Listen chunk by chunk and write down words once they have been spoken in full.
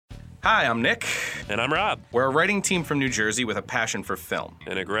Hi, I'm Nick. And I'm Rob. We're a writing team from New Jersey with a passion for film.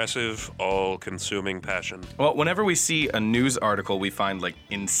 An aggressive, all-consuming passion. Well, whenever we see a news article we find,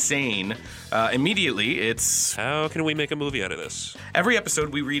 insane, immediately it's... How can we make a movie out of this? Every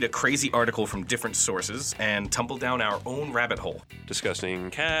episode, we read a crazy article from different sources and tumble down our own rabbit hole. Discussing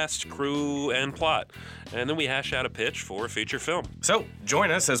cast, crew, and plot. And then we hash out a pitch for a feature film. So,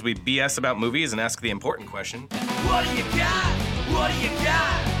 join us as we BS about movies and ask the important question. What do you got? What do you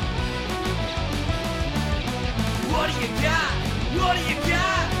got? What do you got? What do you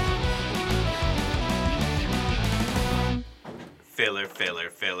got? Filler.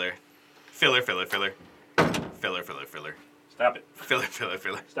 Stop it. Filler.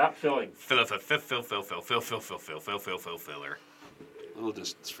 Stop filling. Filler. A little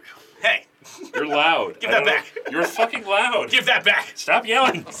distance for you. Hey, You're loud. Give that back. You're fucking loud. give that back. Stop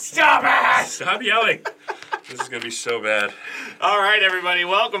yelling. Stop it! Stop yelling. This is going to be so bad. All right, everybody,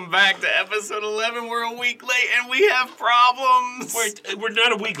 welcome back to episode 11. We're a week late and we have problems. We're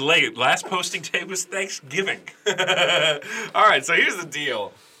not a week late. Last posting day was Thanksgiving. All right, so here's the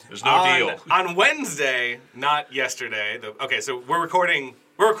deal. There's no deal. On Wednesday, not yesterday. So we're recording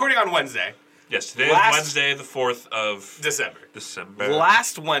on Wednesday. Yes, today is Wednesday, the 4th of December.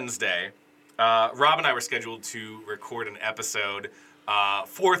 Last Wednesday, Rob and I were scheduled to record an episode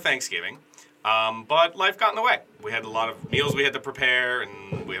for Thanksgiving. But life got in the way. We had a lot of meals we had to prepare,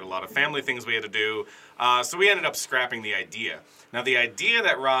 and we had a lot of family things we had to do. So we ended up scrapping the idea. Now, the idea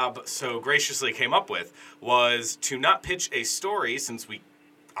that Rob so graciously came up with was to not pitch a story, since we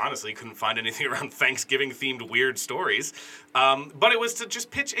honestly couldn't find anything around Thanksgiving-themed weird stories, but it was to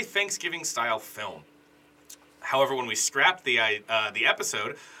just pitch a Thanksgiving-style film. However, when we scrapped the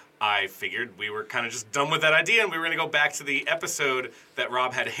episode, I figured we were kind of just done with that idea, and we were going to go back to the episode that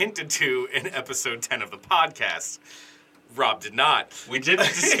Rob had hinted to in episode 10 of the podcast. Rob did not. We didn't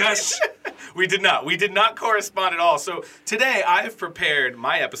discuss. We did not. We did not correspond at all. So today, I've prepared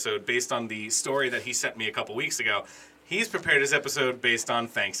my episode based on the story that he sent me a couple weeks ago. He's prepared his episode based on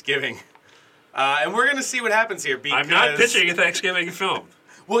Thanksgiving. And we're going to see what happens here because... I'm not pitching a Thanksgiving film.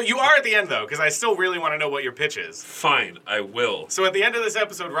 Well, you are at the end, though, because I still really want to know what your pitch is. Fine, I will. So at the end of this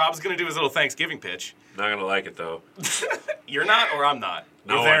episode, Rob's going to do his little Thanksgiving pitch. Not going to like it, though. You're not, or I'm not?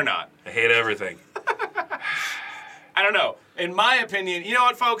 No, or they're not? I hate everything. I don't know. In my opinion, you know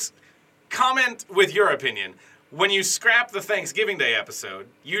what, folks? Comment with your opinion. When you scrap the Thanksgiving Day episode,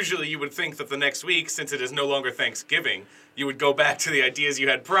 usually you would think that the next week, since it is no longer Thanksgiving, you would go back to the ideas you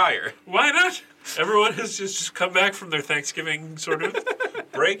had prior. Why not? Everyone has just come back from their Thanksgiving sort of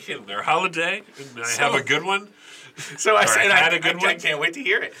break and their holiday, and I have a good one. So I one. can't wait to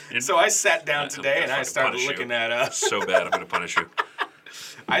hear it. So I sat down today and I started looking at... So bad, I'm going to punish you.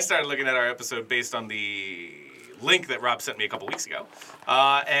 I started looking at our episode based on the link that Rob sent me a couple weeks ago.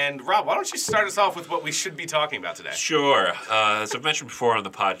 And Rob, why don't you start us off with what we should be talking about today? Sure. As I've mentioned before on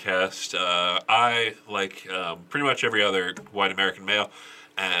the podcast, I, like pretty much every other white American male,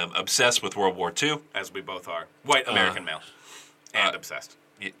 am obsessed with World War II. As we both are. White American male. And obsessed.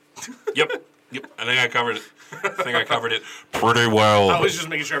 Yep. I think I covered it pretty well. I was just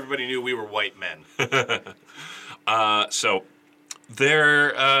making sure everybody knew we were white men. So,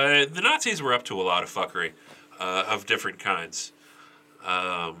 the Nazis were up to a lot of fuckery of different kinds.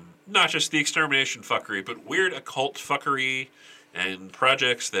 Not just the extermination fuckery, but weird occult fuckery and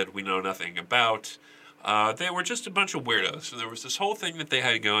projects that we know nothing about. They were just a bunch of weirdos. So there was this whole thing that they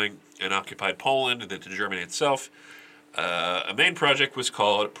had going in occupied Poland and then to Germany itself. A main project was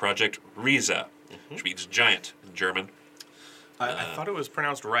called Project Riese, which means giant in German. I thought it was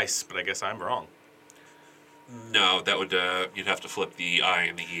pronounced rice, but I guess I'm wrong. No, that would you'd have to flip the I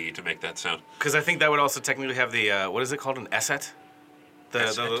and the E to make that sound. Because I think that would also technically have the what is it called, an Esset?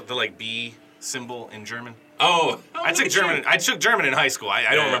 The B symbol in German. Oh, I took German. I took German in high school.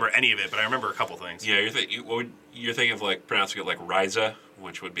 I don't remember any of it, but I remember a couple things. Yeah, you're thinking of pronouncing it like Riese,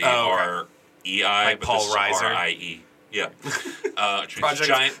 which would be R-E-I, like but Paul this is Reiser. R-I-E. Yeah. Project,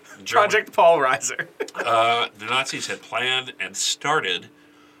 giant Project Paul Reiser. The Nazis had planned and started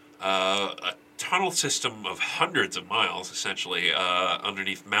a tunnel system of hundreds of miles, essentially,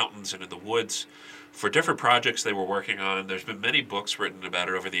 underneath mountains and in the woods for different projects they were working on. There's been many books written about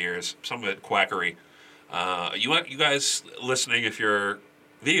it over the years, some of it quackery. You guys listening, if you're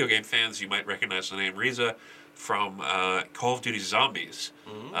video game fans, you might recognize the name Riese from Call of Duty Zombies.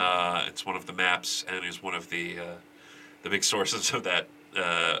 Mm-hmm. It's one of the maps and is one of the big sources of that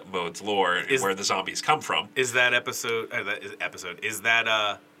mode's lore and where the zombies come from. Is that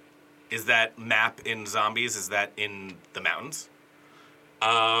is that map in Zombies? Is that in the mountains?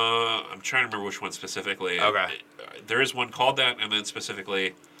 I'm trying to remember which one specifically. Okay. There is one called that, and then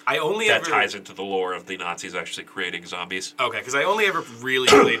specifically I only that ever ties into the lore of the Nazis actually creating zombies. Okay, because I only ever really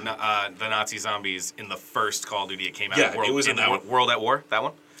played the Nazi zombies in the first Call of Duty it came out. Yeah, it was in that one. World at War. That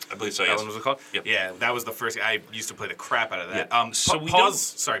one. I believe so. That Yes. one was it called? Yep. Yeah, that was the first. I used to play the crap out of that. Yeah. So we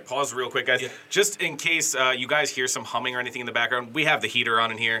pause real quick, guys. Yeah. Just in case you guys hear some humming or anything in the background, we have the heater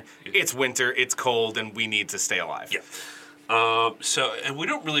on in here. It's winter, it's cold, and we need to stay alive. Yeah. And we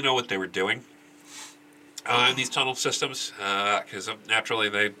don't really know what they were doing in these tunnel systems, because naturally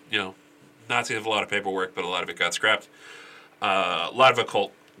they, Nazis have a lot of paperwork, but a lot of it got scrapped. A lot of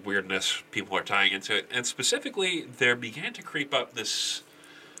occult weirdness people are tying into it, and specifically, there began to creep up this,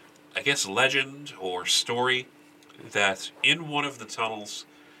 I guess, legend or story that in one of the tunnels,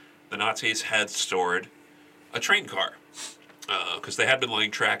 the Nazis had stored a train car, because they had been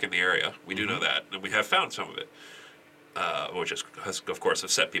laying track in the area. We do know that, and we have found some of it, which has, of course, have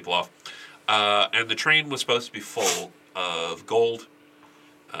set people off. And the train was supposed to be full of gold.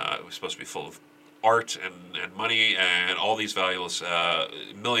 It was supposed to be full of art and money and all these valuables,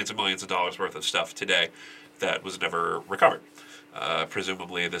 millions and millions of dollars worth of stuff today that was never recovered.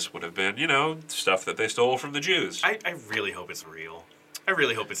 Presumably this would have been, stuff that they stole from the Jews. I really hope it's real. I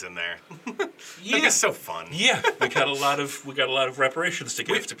really hope it's in there. Yeah. It's so fun. Yeah, we got a lot of reparations to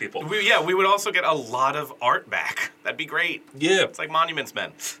give to people. We would also get a lot of art back. That'd be great. Yeah, It's like Monuments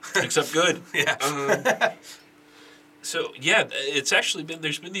Men. except good. Yeah. It's actually been,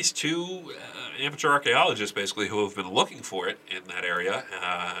 there's been these two amateur archaeologists basically who have been looking for it in that area.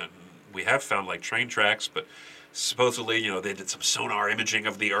 We have found like train tracks, but supposedly, they did some sonar imaging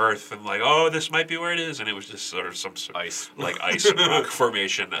of the earth and like, oh, this might be where it is, and it was just sort of some sort Ice. like ice and rock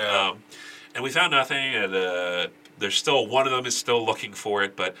formation. Yeah. And we found nothing, and there's still, one of them is still looking for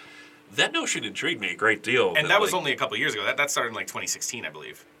it, but that notion intrigued me a great deal. And that was only a couple of years ago. That started in like 2016, I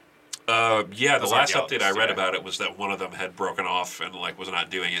believe. The Those last update I archaeologists, read yeah. about it was that one of them had broken off and like was not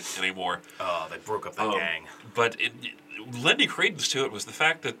doing it anymore. Oh, they broke up that gang. But lending credence to it was the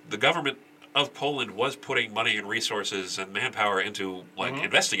fact that the government of Poland was putting money and resources and manpower into like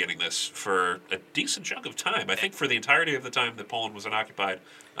investigating this for a decent chunk of time. I think for the entirety of the time that Poland was an occupied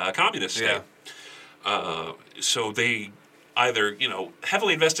communist state. So they either,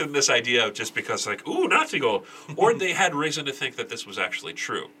 heavily invested in this idea just because like, ooh, Nazi gold, or they had reason to think that this was actually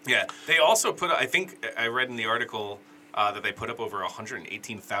true. Yeah. They also put, I think I read in the article that they put up over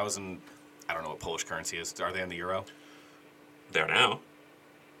 118,000, I don't know what Polish currency is. Are they in the euro? There now.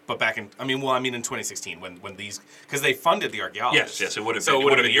 But back in, in 2016 when these, because they funded the archaeologists. Yes, it would have so been, it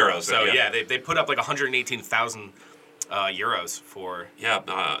would have been euros. then, So they put up like 118,000 euros for.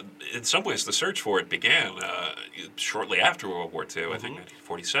 Yeah, in some ways, the search for it began shortly after World War II. I think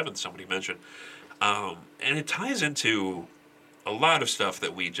 1947, somebody mentioned. And it ties into a lot of stuff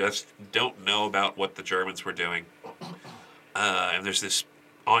that we just don't know about what the Germans were doing. And there's this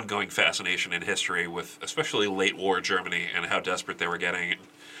ongoing fascination in history with especially late war Germany and how desperate they were getting, and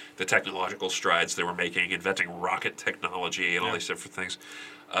the technological strides they were making, inventing rocket technology and all these different things.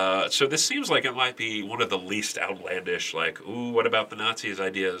 So this seems like it might be one of the least outlandish, like, ooh, what about the Nazis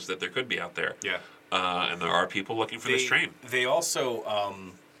ideas that there could be out there? Yeah. And there are people looking for this train. They also,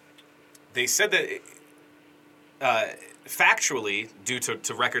 they said that factually, due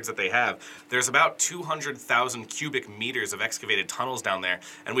to records that they have, there's about 200,000 cubic meters of excavated tunnels down there,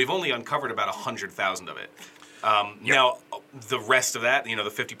 and we've only uncovered about 100,000 of it. Now, the rest of that, the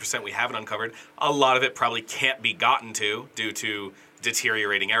 50% we haven't uncovered, a lot of it probably can't be gotten to due to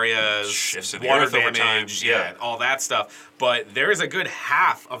deteriorating areas, shifts in the water earth over damage, time, all that stuff. But there is a good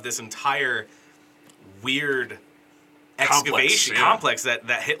half of this entire weird excavation complex that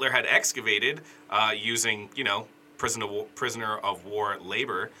Hitler had excavated using, prisoner of war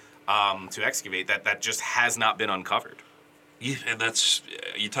labor to excavate that just has not been uncovered. Yeah, and that's,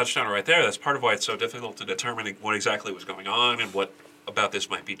 you touched on it right there. That's part of why it's so difficult to determine what exactly was going on and what about this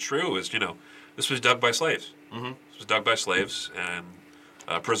might be true is, this was dug by slaves. Mm-hmm. This was dug by slaves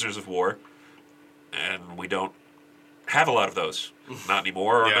and prisoners of war, and we don't have a lot of those. Not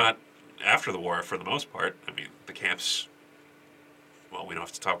anymore, or not after the war for the most part. I mean, the camps, well, we don't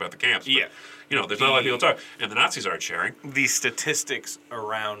have to talk about the camps. But, there's not a lot of people talk. And the Nazis aren't sharing. The statistics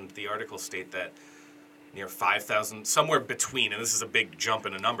around the article state that near 5,000, somewhere between, and this is a big jump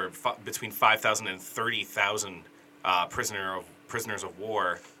in a number, between 5,000 and 30,000 prisoners of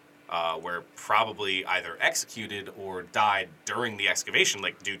war were probably either executed or died during the excavation,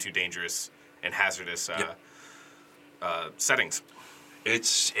 like due to dangerous and hazardous settings.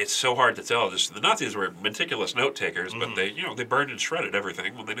 It's so hard to tell. The Nazis were meticulous note takers, but they burned and shredded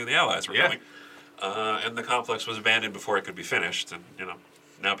everything when they knew the Allies were coming. And the complex was abandoned before it could be finished. And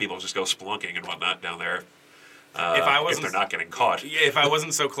now people just go spelunking and whatnot down there. if they're not getting caught. Yeah, if I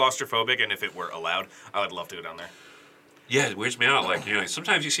wasn't so claustrophobic and if it were allowed, I would love to go down there. Yeah, it weirds me out. Like,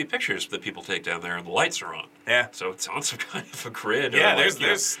 sometimes you see pictures that people take down there and the lights are on. Yeah. So it's on some kind of a grid. Yeah, or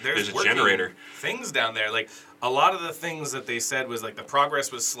there's a working generator. things down there. Like, a lot of the things that they said was like the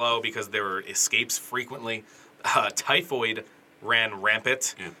progress was slow because there were escapes frequently. Typhoid ran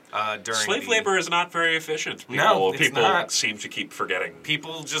rampant during Slave labor is not very efficient. No, it's people not. seem to keep forgetting.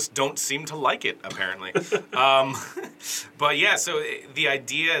 People just don't seem to like it, apparently. But yeah, so the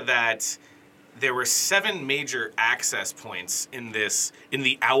idea that there were 7 major access points in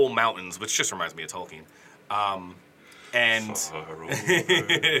the Owl Mountains, which just reminds me of Tolkien. And Far over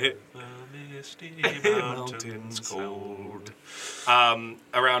the misty mountains cold.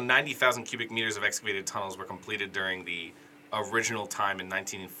 Around 90,000 cubic meters of excavated tunnels were completed during the original time in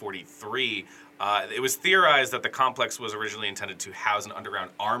 1943. It was theorized that the complex was originally intended to house an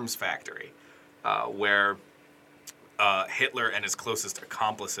underground arms factory, where Hitler and his closest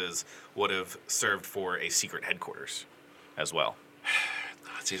accomplices would have served for a secret headquarters as well.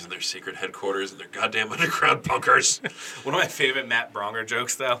 Nazis and their secret headquarters and their goddamn underground bunkers. One of my favorite Matt Bronger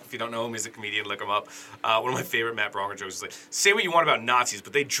jokes, though, if you don't know him, he's a comedian, look him up. One of my favorite Matt Bronger jokes is like, say what you want about Nazis,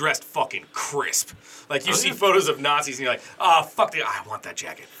 but they dressed fucking crisp. Like, you see photos of Nazis and you're like, fuck, I want that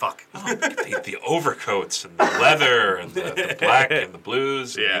jacket, fuck. The overcoats and the leather and the black and the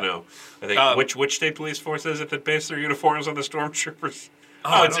blues. Yeah. And, I think, which state police force is it that base their uniforms on the stormtroopers?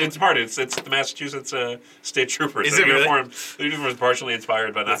 Oh, it's smart. It's the Massachusetts state troopers. Is it really? The uniform is partially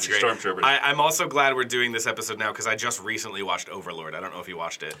inspired by Nazi stormtroopers. I'm also glad we're doing this episode now because I just recently watched Overlord. I don't know if you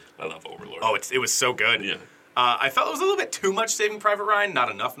watched it. I love Overlord. Oh, it was so good. Yeah. I felt it was a little bit too much Saving Private Ryan,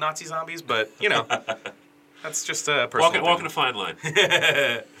 not enough Nazi zombies, but, that's just a personal walking a fine line.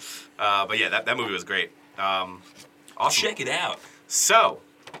 But yeah, that movie was great. Awesome. Check it out. So,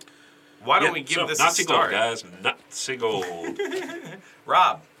 why don't we give this Nazi a start? Gold, guys. Nazi Gold.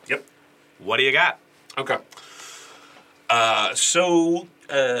 Rob. Yep. What do you got? Okay.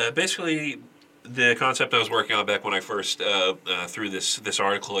 Basically, the concept I was working on back when I first threw this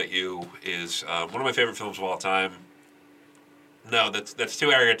article at you is one of my favorite films of all time. No, that's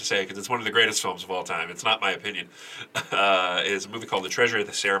too arrogant to say because it's one of the greatest films of all time. It's not my opinion. Is a movie called The Treasure of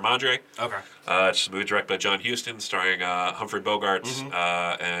the Sierra Madre. Okay. It's a movie directed by John Huston, starring Humphrey Bogart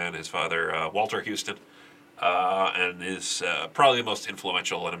and his father Walter Huston, and is probably the most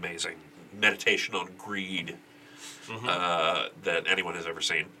influential and amazing meditation on greed that anyone has ever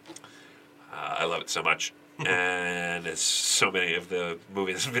seen. I love it so much. And as so many of the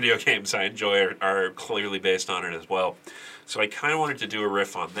movies and video games I enjoy are clearly based on it as well. So I kind of wanted to do a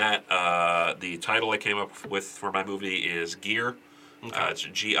riff on that. The title I came up with for my movie is Gier. Okay. It's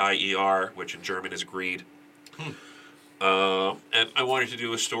Gier, which in German is greed. And I wanted to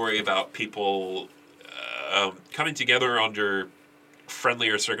do a story about people coming together under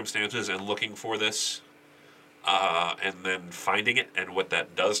friendlier circumstances and looking for this. And then finding it and what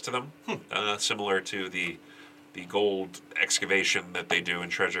that does to them. Similar to the gold excavation that they do in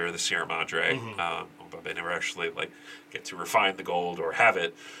Treasure of the Sierra Madre. But they never actually get to refine the gold or have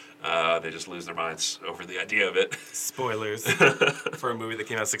it. They just lose their minds over the idea of it. Spoilers for a movie that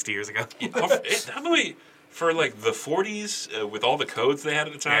came out 60 years ago. That movie, for the 40s, with all the codes they had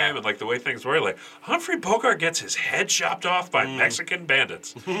at the time and the way things were, Humphrey Bogart gets his head chopped off by Mexican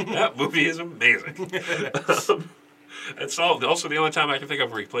bandits. That movie is amazing. It's also the only time I can think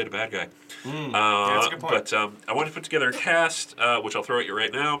of where he played a bad guy. That's a good point. But I wanted to put together a cast, which I'll throw at you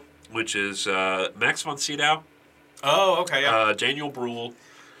right now, which is Max von Sydow. Oh, okay, yeah. Daniel Bruhl.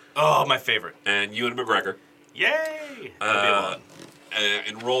 Oh, my favorite. And Ewan McGregor. Yay!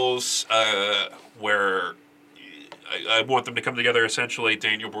 In roles where I want them to come together, essentially,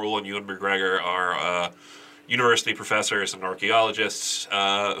 Daniel Bruhl and Ewan McGregor are university professors and archaeologists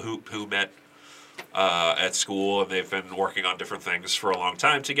who met at school, and they've been working on different things for a long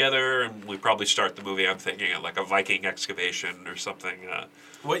time together. And we probably start the movie, I'm thinking, at a Viking excavation or something.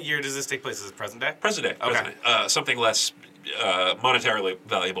 What year does this take place? Is it present day? Present day. Okay. Present day. Something less monetarily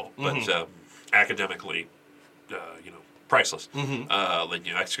valuable, but academically, priceless.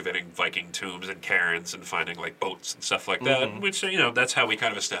 Excavating Viking tombs and cairns and finding boats and stuff like that. Which that's how we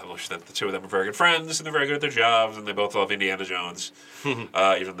kind of establish that the two of them are very good friends and they're very good at their jobs and they both love Indiana Jones,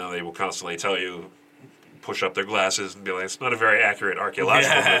 even though they will constantly tell you, push up their glasses and be like, it's not a very accurate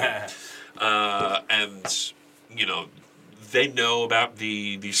archaeological movie. And they know about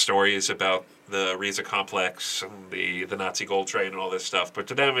these stories about the Riza complex and the Nazi gold trade and all this stuff, but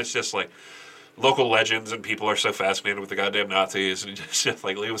to them it's just local legends, and people are so fascinated with the goddamn Nazis, and just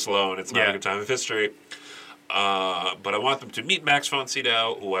leave us alone. It's not a good time of history. But I want them to meet Max von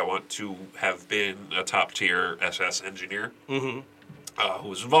Sydow, who I want to have been a top-tier SS engineer who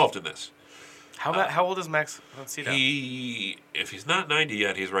was involved in this. How old is Max von Sydow? If he's not 90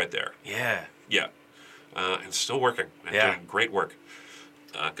 yet, he's right there. Yeah. Yeah. And still working and doing great work.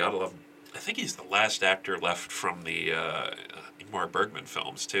 Gotta love him. I think he's the last actor left from the Ingmar Bergman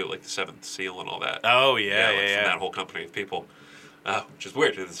films, too, like The Seventh Seal and all that. Oh, yeah. From that whole company of people. Which is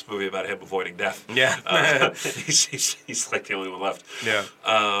weird. This movie about him avoiding death. Yeah. He's like the only one left. Yeah.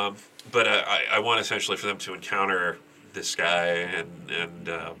 But I want essentially for them to encounter this guy and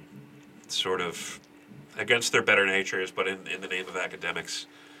sort of against their better natures, but in the name of academics,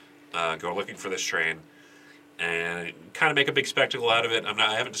 go looking for this train and kind of make a big spectacle out of it.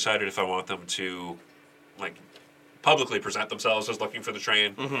 I haven't decided if I want them to like publicly present themselves as looking for the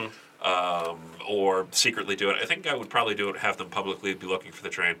train. Or secretly do it. I think I would probably do it, have them publicly be looking for the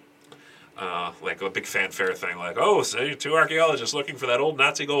train. Like a big fanfare thing, like, oh, so 2 archaeologists looking for that old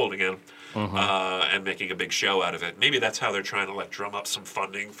Nazi gold again. And making a big show out of it. Maybe that's how they're trying to like drum up some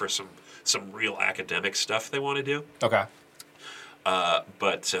funding for some real academic stuff they want to do. Okay.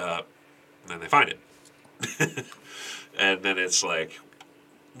 But then they find it. And then it's like,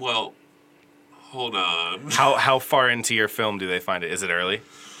 well, hold on. How far into your film do they find it? Is it early?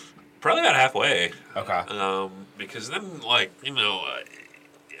 Probably about halfway. Okay. Because then, like, you know,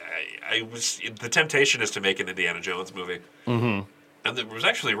 I was the temptation is to make an Indiana Jones movie. And there was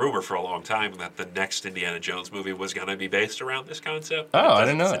actually a rumor for a long time that the next Indiana Jones movie was going to be based around this concept. Oh, I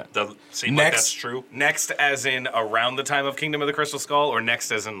didn't know that. It doesn't seem like that's true. Next as in around the time of Kingdom of the Crystal Skull, or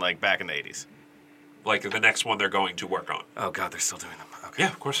next as in like back in the 80s? Like the next one they're going to work on. Oh, God, they're still doing them. Okay. Yeah,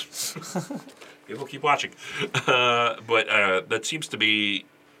 of course. People keep watching. But that seems to be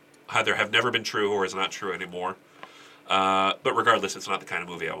either have never been true or is not true anymore. But regardless, it's not the kind of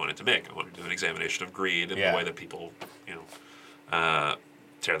movie I wanted to make. I wanted to do an examination of greed and the way that people, you know,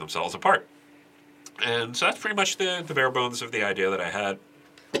 tear themselves apart. And so that's pretty much the bare bones of the idea that I had.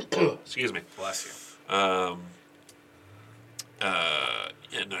 Excuse me. Bless you.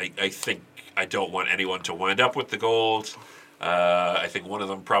 And I think I don't want anyone to wind up with the gold. I think one of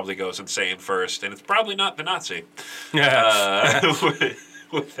them probably goes insane first, and it's probably not the Nazi.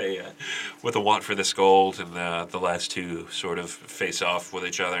 With a want for this gold, and the last two sort of face off with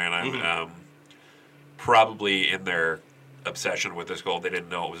each other, and I'm probably in their obsession with this gold, they didn't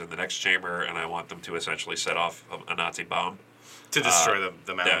know it was in the next chamber, and I want them to essentially set off a Nazi bomb to destroy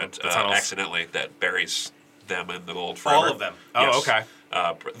the mountain, the tunnels. Accidentally, that buries them in the gold forever. All of them. Oh, yes. Okay.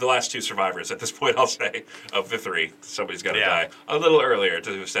 The last two survivors at this point, I'll say, of the three, somebody's got to die a little earlier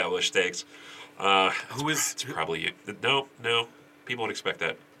to establish stakes. Who is? It's probably you. No. People would expect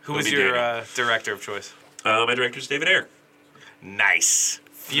that. Who is your director of choice? My director's David Ayer. Nice.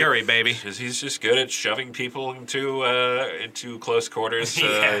 Fury, baby. He's just good at shoving people into close quarters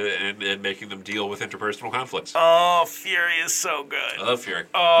and making them deal with interpersonal conflicts. Oh, Fury is so good. I love Fury.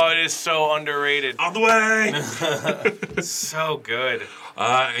 Oh, it is so underrated. On the way. So good.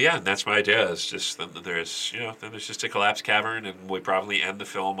 Yeah, and that's my idea. It's just then there's just a collapsed cavern, and we probably end the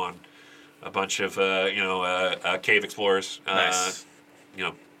film on a bunch of cave explorers. Nice.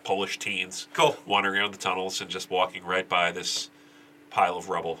 Polish teens. Cool. Wandering around the tunnels and just walking right by this pile of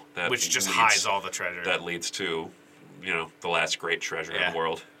rubble which just hides all the treasure. That leads to, the last great treasure in the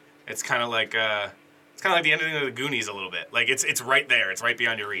world. It's kind of like the ending of the Goonies a little bit. Like it's right there. It's right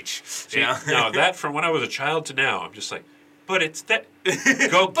beyond your reach. No, that from when I was a child to now, I'm just like, but it's that.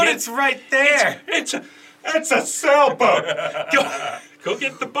 It's right there. It's a sailboat. Go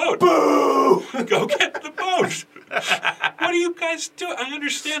get the boat. Boo! Go get the boat. What do you guys do? I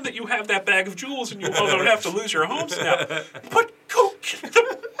understand that you have that bag of jewels and you all don't have to lose your homes now. But go get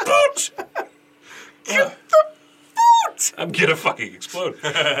the boat. Get the boat. I'm gonna fucking explode.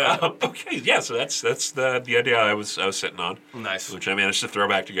 Okay, yeah. So that's the idea I was sitting on. Nice. Which I managed to throw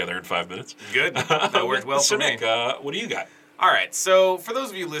back together in 5 minutes. Good. That worked well for me. Nick, what do you got? All right. So for those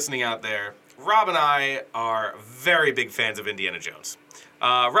of you listening out there, Rob and I are very big fans of Indiana Jones.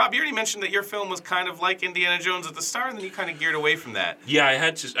 Rob, you already mentioned that your film was kind of like Indiana Jones at the start, and then you kind of geared away from that. Yeah, I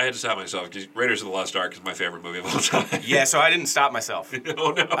had to stop myself because Raiders of the Lost Ark is my favorite movie of all time. Yeah, so I didn't stop myself.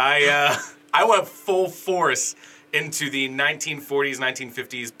 Oh no! I went full force into the 1940s,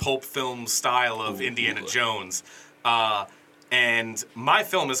 1950s pulp film style of Indiana Jones. And my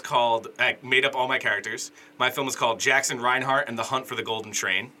film is called, I made up all my characters. My film is called Jackson Reinhardt and the Hunt for the Golden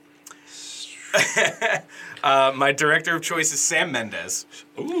Train. My director of choice is Sam Mendes.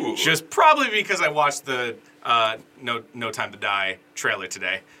 Ooh. Just probably because I watched the No Time to Die trailer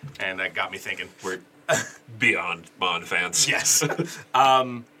today, and that got me thinking. We're beyond Bond fans. Yes.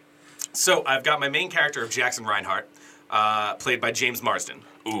 So I've got my main character of Jackson Reinhardt, played by James Marsden.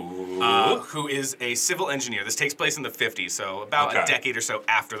 Ooh. Who is a civil engineer. This takes place in the 50s, so about a decade or so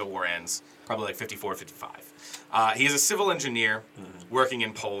after the war ends, probably like 54, 55. He is a civil engineer working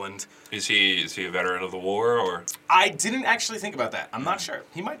in Poland. Is he a veteran of the war or I didn't actually think about that. I'm not sure.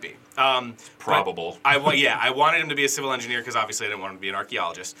 He might be. probable? I wanted him to be a civil engineer because obviously I didn't want him to be an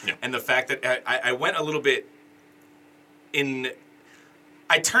archaeologist. Yeah. And the fact that I went a little bit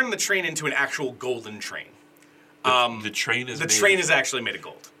I turned the train into an actual golden train. The train is actually made of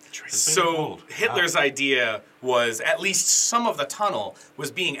gold. So Hitler's idea was at least some of the tunnel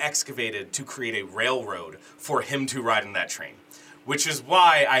was being excavated to create a railroad for him to ride in that train, which is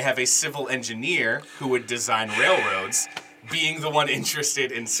why I have a civil engineer who would design railroads being the one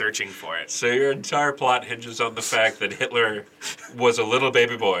interested in searching for it. So your entire plot hinges on the fact that Hitler was a little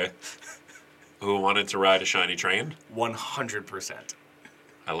baby boy who wanted to ride a shiny train? 100%.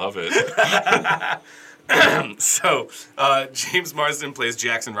 I love it. So, James Marsden plays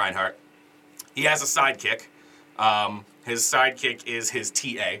Jackson Reinhardt. He has a sidekick. His sidekick is his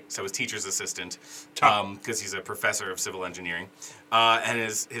TA, so his teacher's assistant, because he's a professor of civil engineering. And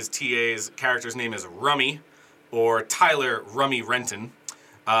his TA's character's name is Rummy, or Tyler Rummy Renton,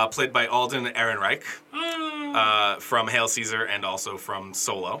 played by Alden Ehrenreich from Hail Caesar and also from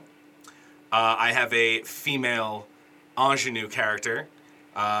Solo. I have a female ingenue character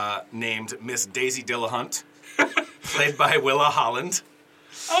named Miss Daisy Dillahunt, played by Willa Holland.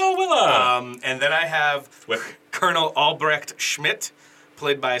 Oh, Willa! And then I have Colonel Albrecht Schmidt,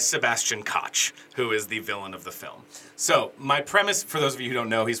 played by Sebastian Koch, who is the villain of the film. So, my premise, for those of you who don't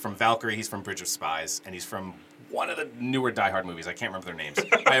know, he's from Valkyrie, he's from Bridge of Spies, and he's from one of the newer Die Hard movies. I can't remember their names.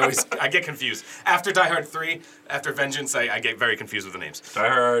 I get confused. After Die Hard 3, after Vengeance, I get very confused with the names. Die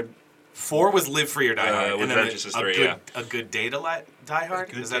Hard 4 was Live Free or Die Hard. with and then Vengeance is 3, yeah. A Good Day to Die Hard?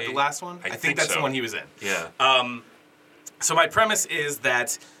 Is that the last one? I think think that's so. the one he was in. Yeah. So my premise is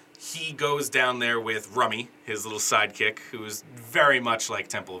that he goes down there with Rummy, his little sidekick, who is very much like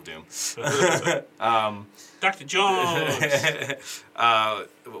Temple of Doom. Dr. Jones!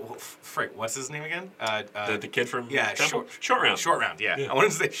 Frick, what's his name again? the kid from yeah, Temple? Short Round. Short Round, yeah. I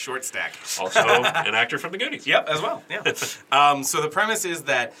wanted to say Short Stack. Also an actor from the Goonies. Yep, as well, yeah. So the premise is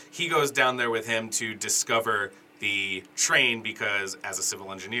that he goes down there with him to discover the train because as a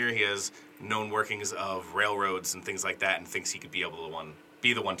civil engineer, he has known workings of railroads and things like that and thinks he could be able to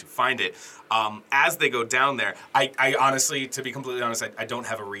be the one to find it. As they go down there, I honestly, to be completely honest, I don't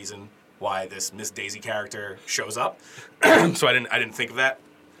have a reason why this Miss Daisy character shows up. So I didn't think of that.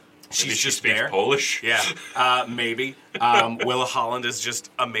 Maybe She's she just speaks there. Polish? Yeah, maybe. Willa Holland is just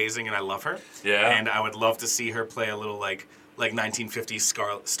amazing, and I love her. Yeah. And I would love to see her play a little like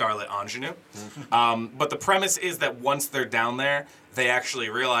 1950s starlet ingenue. But the premise is that once they're down there, they actually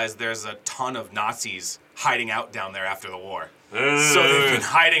realize there's a ton of Nazis hiding out down there after the war. So they've been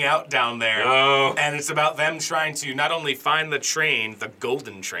hiding out down there, and it's about them trying to not only find the train, the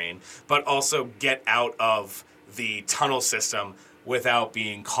golden train, but also get out of the tunnel system without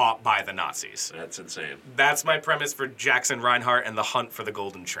being caught by the Nazis. That's insane. That's my premise for Jackson Reinhardt and the hunt for the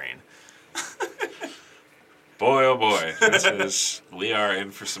golden train. Boy, oh boy, we are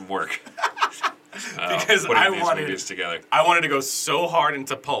in for some work. Because putting these movies together. I wanted to go so hard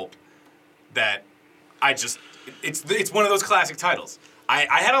into pulp that it's one of those classic titles. I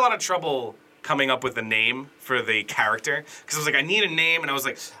had a lot of trouble coming up with a name for the character because I was like, I need a name, and I was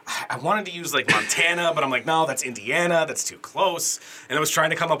like, I wanted to use like Montana, but I'm like, no, that's Indiana, that's too close. And I was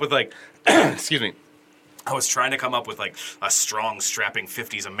trying to come up with like, excuse me. I was trying to come up with like a strong, strapping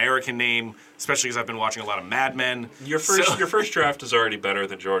 50s American name, especially because I've been watching a lot of Mad Men. Your first draft is already better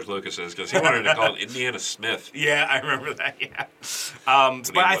than George Lucas's because he wanted to call it Indiana Smith. Yeah, I remember that. Yeah,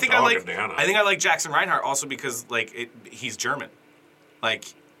 but I think I like Jackson Reinhardt also because like he's German, like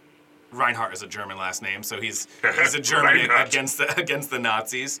Reinhardt is a German last name, so he's a German against the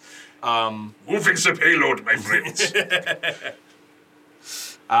Nazis. Moving the payload, my friends.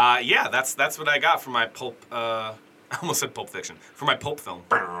 Yeah, that's what I got for my pulp. I almost said Pulp Fiction for my pulp film.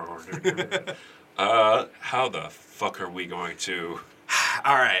 How the fuck are we going to?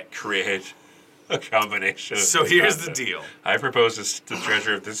 All right, create a combination. So here's the deal. I propose the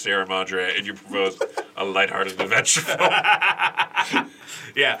Treasure of the Sierra Madre, and you propose a lighthearted adventure film.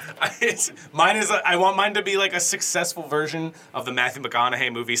 Yeah, mine is. I want mine to be like a successful version of the Matthew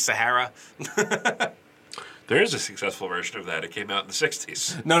McConaughey movie Sahara. There is a successful version of that. It came out in the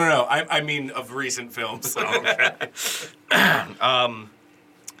 60s. No. I mean of recent films. Okay.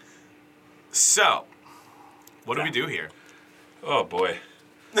 So, what do we do here? Oh, boy.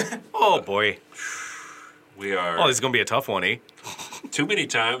 Oh, boy. We are... Oh, this is going to be a tough one, eh? Too many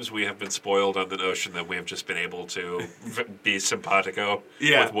times we have been spoiled on the notion that we have just been able to be simpatico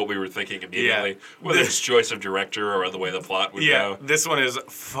with what we were thinking immediately, whether it's choice of director or the way the plot would go. This one is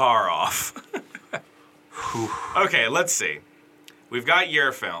far off. Okay, let's see. We've got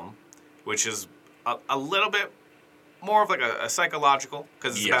your film, which is a little bit more of like a psychological,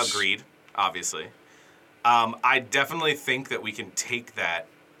 because it's about greed, obviously. I definitely think that we can take that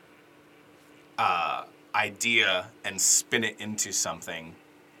idea and spin it into something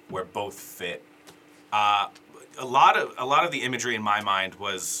where both fit. A lot of the imagery in my mind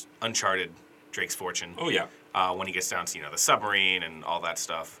was Uncharted, Drake's Fortune. Oh yeah. When he gets down to the submarine and all that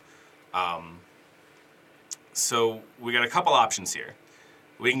stuff. So we got a couple options here.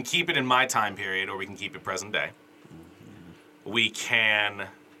 We can keep it in my time period, or we can keep it present day. We can.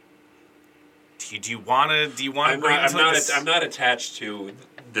 Do you want to? I'm not attached to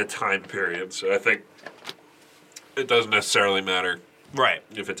the time period, so I think it doesn't necessarily matter. Right.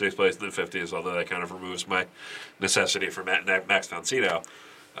 If it takes place in the 50s, although that kind of removes my necessity for Max von Sydow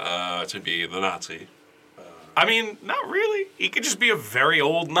to be the Nazi. I mean, not really. He could just be a very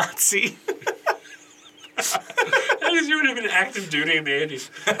old Nazi. He would have been active duty in the 80s.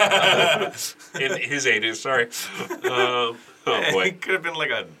 In his 80s, sorry. Oh, boy. He could have been like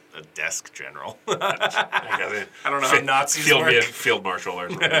a desk general. I don't know how Nazis work. Field marshal or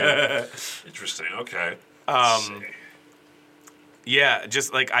something. Interesting, okay. Yeah,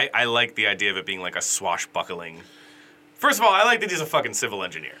 just like I like the idea of it being like a swashbuckling. First of all, I like that he's a fucking civil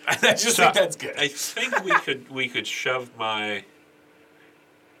engineer. I just think that's good. I think we could shove my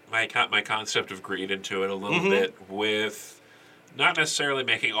concept of greed into it a little bit with not necessarily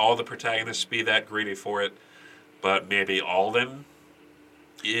making all the protagonists be that greedy for it, but maybe Alden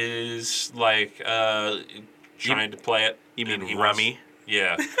is like trying to play it. You mean Rummy?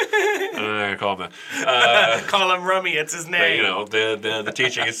 Yeah. Call him Call him Rummy, it's his name. But, the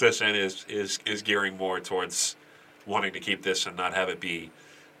teaching assistant is gearing more towards wanting to keep this and not have it be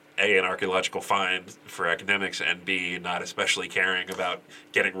A, an archaeological find for academics, and B, not especially caring about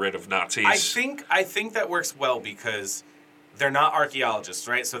getting rid of Nazis. I think that works well because they're not archaeologists,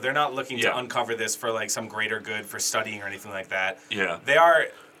 right? So they're not looking to uncover this for like some greater good for studying or anything like that. Yeah. They are.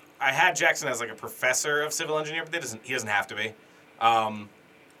 I had Jackson as like a professor of civil engineering, but he doesn't have to be.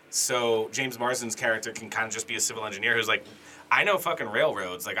 So James Marsden's character can kind of just be a civil engineer who's like, I know fucking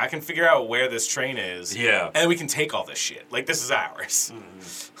railroads. Like, I can figure out where this train is. Yeah. And we can take all this shit. Like, this is ours.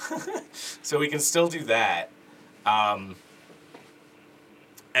 So we can still do that. And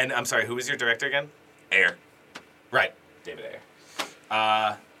I'm sorry, who was your director again? Ayer. Right. David Ayer.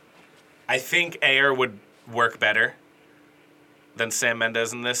 I think Ayer would work better than Sam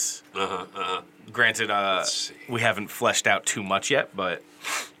Mendes in this. Granted, we haven't fleshed out too much yet, but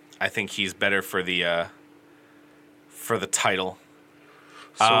I think he's better for the title.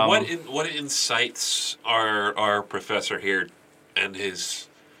 So what incites our professor here and his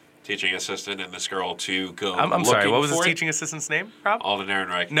teaching assistant and this girl to go? I'm sorry. What was his teaching assistant's name, Rob? Alden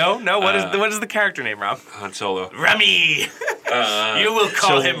Ehrenreich. No. What is the character name, Rob? Han Solo. Rummy. You will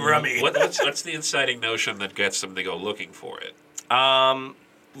call him Rummy. What's the inciting notion that gets them to go looking for it?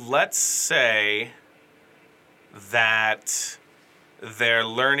 Let's say that they're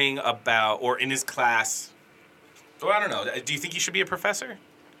learning about, or in his class. Well, I don't know. Do you think he should be a professor?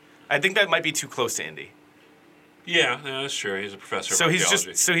 I think that might be too close to Indy. Yeah, that's true. He's a professor of archaeology.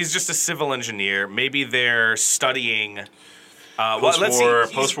 He's just a civil engineer. Maybe they're studying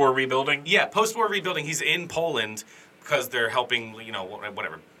post-war rebuilding. Yeah, post-war rebuilding. He's in Poland because they're helping,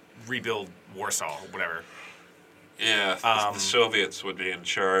 whatever, rebuild Warsaw, whatever. Yeah, the Soviets would be in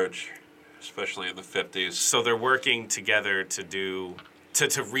charge, especially in the 50s. So they're working together to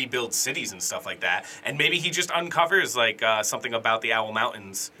rebuild cities and stuff like that. And maybe he just uncovers like something about the Owl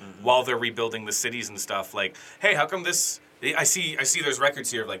Mountains while they're rebuilding the cities and stuff. Like, hey, how come this? I see. There's records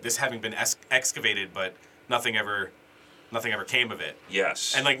here of like this having been excavated, but nothing ever came of it.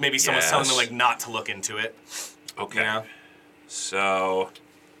 Yes. And like maybe someone's telling them like not to look into it. Okay. So.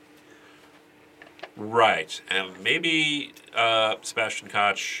 Right, and maybe Sebastian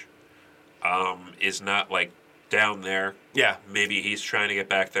Koch is not like down there. Yeah. Maybe he's trying to get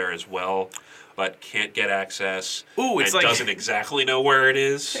back there as well, but can't get access. Ooh, it's and like doesn't exactly know where it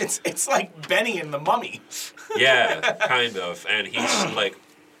is. It's like Benny in The Mummy. Yeah, kind of, and he's like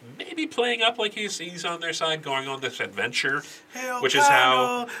maybe playing up like he's on their side, going on this adventure, which is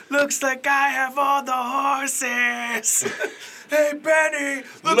how looks like I have all the horses. Hey, Benny,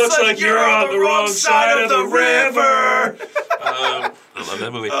 looks like you're on the wrong side of the river. I love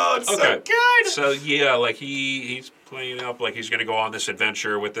that movie. Oh, it's so good. So yeah, like he's playing up like he's going to go on this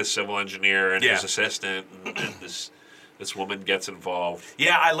adventure with this civil engineer and his assistant and this This woman gets involved.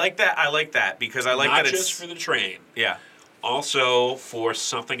 Yeah, I like that because I like Not that just it's for the train, yeah also for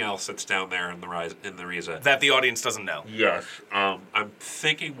something else that's down there in the Riza. that the audience doesn't know. Yes. I'm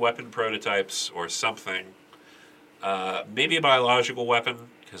thinking weapon prototypes or something. Maybe a biological weapon,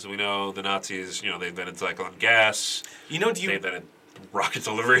 because we know the Nazis, they invented Zyklon gas. You know, They invented rocket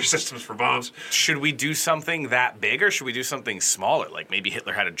delivery systems for bombs. should we do something that big or should we do something smaller? Like maybe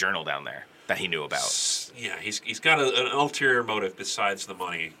Hitler had a journal down there that he knew about. Yeah, he's got an ulterior motive besides the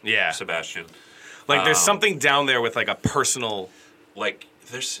money. Yeah. Sebastian. Like there's something down there with like a personal. Like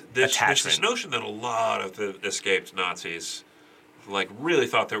there's this Attachment. notion that a lot of the escaped Nazis really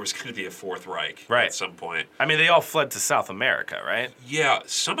thought there was going to be a Fourth Reich Right. at some point. I mean, they all fled to South America, right? Yeah,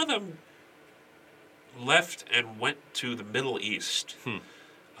 some of them left and went to the Middle East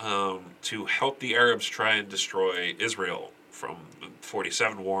to help the Arabs try and destroy Israel from the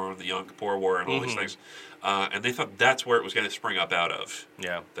 47 war and the Yom Kippur War and all these things. And they thought that's where it was going to spring up out of.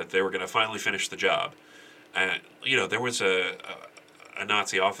 Yeah. That they were going to finally finish the job. And, there was a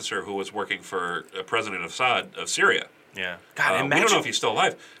Nazi officer who was working for President Assad of Syria. Yeah. God, We imagine. don't know if he's still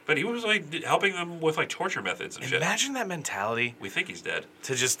alive, but he was helping them with torture methods and shit. Imagine that mentality We think he's dead.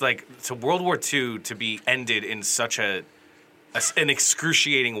 to just to World War II to be ended in such an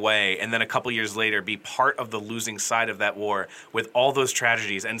excruciating way, and then a couple years later be part of the losing side of that war with all those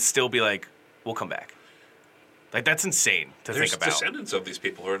tragedies, and still be like, we'll come back. Like that's insane to There's think about. descendants of these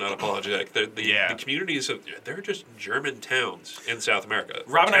people who are not apologetic. The communities they're just German towns in South America.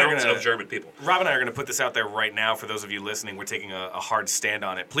 Rob and I are towns gonna- of German people. Rob and I are going to put this out there right now for those of you listening. We're taking a hard stand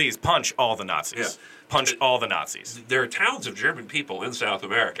on it. Please punch all the Nazis. Yeah. Punch all the Nazis. There are towns of German people in South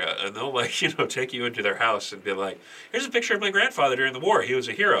America, and they'll take you into their house and be like, "Here's a picture of my grandfather during the war. He was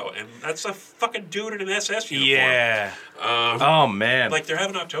a hero," and that's a fucking dude in an SS uniform. Yeah. Oh man. They're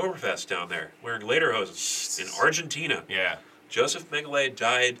having Oktoberfest down there, wearing lederhosen in Argentina. Yeah. Joseph Mengele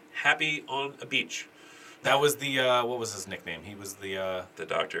died happy on a beach. That was the what was his nickname? He was the The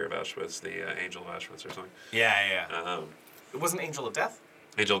doctor of Auschwitz, the angel of Auschwitz, or something. yeah. It wasn't Angel of Death.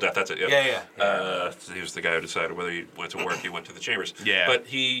 Angel of Death, that's it. Yeah. Yeah. He was the guy who decided whether he went to work. He went to the chambers. Yeah. But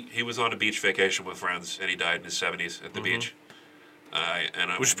he was on a beach vacation with friends, and he died in his 70s at the beach.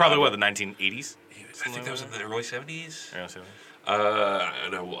 Which is probably what, the 1980s. I think that was in the early 70s. Yeah, so-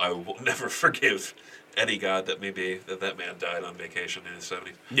 And I will never forgive any god that that man died on vacation in his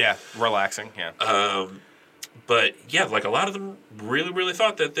 70s. yeah, relaxing. Yeah. But yeah, a lot of them really, really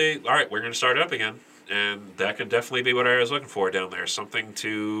thought that all right, we're going to start it up again. And that could definitely be what I was looking for down there. Something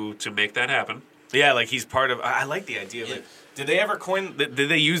to make that happen. Yeah, like he's part of. I like the idea. Yeah. Like, did they ever coin? Did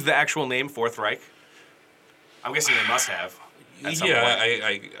they use the actual name Fourth Reich? I'm guessing they must have. At some point.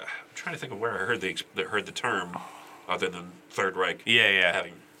 I'm trying to think of where I heard the term, other than Third Reich. Yeah.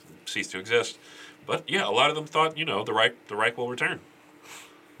 Having ceased to exist. But yeah, a lot of them thought the Reich will return.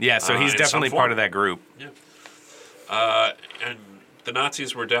 Yeah, so he's in definitely some part form. of that group. Yeah. And the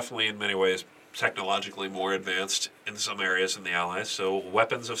Nazis were definitely in many ways technologically more advanced in some areas than the Allies, so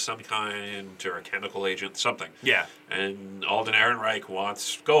weapons of some kind or a chemical agent, something. Yeah. And Alden Ehrenreich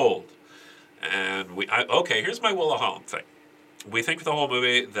wants gold. And here's my Willa Holland thing. We think the whole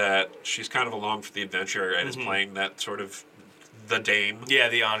movie that she's kind of along for the adventure and is playing that sort of the dame Yeah,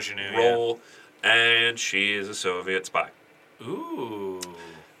 the ingenue role, and she is a Soviet spy. Yeah. Ooh.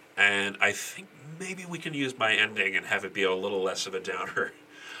 And I think maybe we can use my ending and have it be a little less of a downer.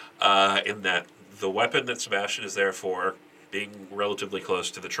 In that the weapon that Sebastian is there for, being relatively close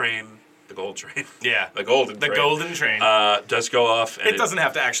to the train, the gold train. Yeah. The golden train. The golden train. Does go off. And it doesn't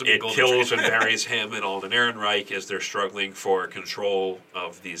have to actually be It golden kills train. and buries him and Alden Ehrenreich as they're struggling for control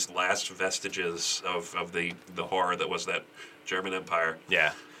of these last vestiges of the horror that was that German Empire.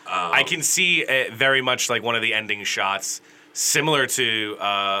 Yeah. I can see very much like one of the ending shots, similar to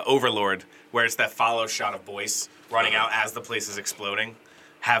Overlord, where it's that follow shot of Boyce running out as the place is exploding.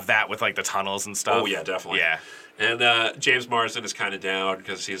 Have that with the tunnels and stuff. Oh, yeah, definitely. Yeah. And James Marsden is kind of down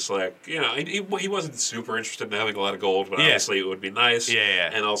because he's like, he wasn't super interested in having a lot of gold, but obviously it would be nice.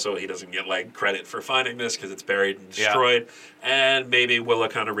 Yeah. And also he doesn't get credit for finding this because it's buried and destroyed. Yeah. And maybe Willa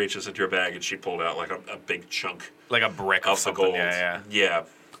kind of reaches into her bag and she pulled out a big chunk Like a brick of of the something. gold. Yeah.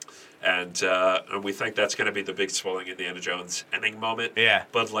 And we think that's going to be the big swelling Indiana Jones ending moment. Yeah.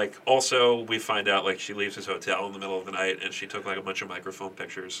 But also we find out she leaves his hotel in the middle of the night and she took a bunch of microfilm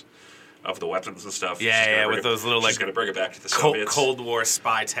pictures of the weapons and stuff. Yeah, with those little she's going to bring it back to the Soviets. Cold War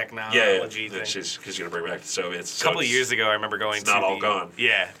spy technology thing. She's going to bring it back to the Soviets. A couple of years ago, I remember going it's to not all gone.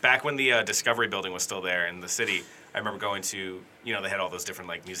 Yeah, back when the Discovery Building was still there in the city, I remember going to, they had all those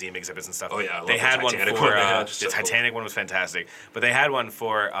different museum exhibits and stuff. Oh, yeah, I love they the had one Titanic for one they had. the So cool. Titanic one was fantastic, but they had one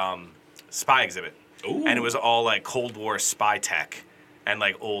for spy exhibit. Ooh. and it was all like Cold War spy tech and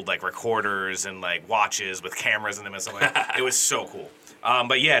like old like recorders and like watches with cameras in them and stuff like that. It was so cool.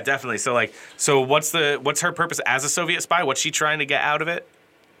 But yeah, definitely. So what's her purpose as a Soviet spy? What's she trying to get out of it?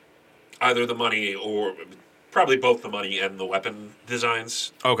 Either the money or probably both the money and the weapon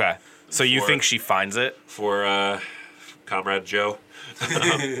designs Okay. So you For- think she finds it? for Comrade Joe.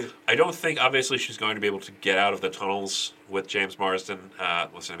 I don't think, obviously, she's going to be able to get out of the tunnels with James Marsden.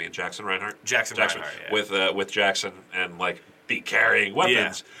 What's his name? Jackson Reinhardt? Jackson Reinhardt, yeah. With Jackson and, like, be carrying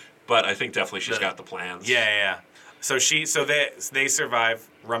weapons. Yeah. But I think definitely she's got the plans. Yeah. So they survive.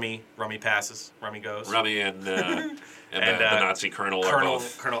 Rummy passes. Rummy goes. Rummy and the Nazi colonel are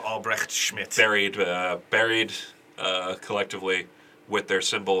both Colonel Albrecht Schmidt. buried collectively with their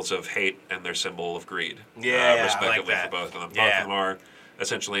symbols of hate and their symbol of greed. Yeah, I respectively like that. for both of them. Yeah. Both of them are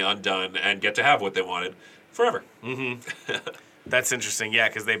essentially undone and get to have what they wanted forever. That's interesting. Yeah,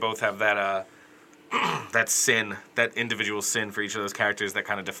 because they both have that that sin, that individual sin for each of those characters that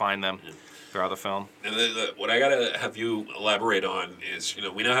kind of define them throughout the film. And what I gotta have you elaborate on is,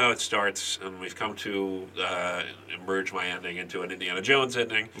 we know how it starts, and we've come to merge my ending into an Indiana Jones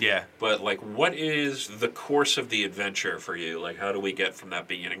ending. Yeah. But like, what is the course of the adventure for you? Like, how do we get from that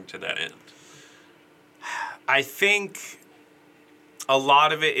beginning to that end? I think a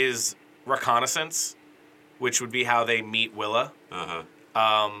lot of it is reconnaissance, which would be how they meet Willa.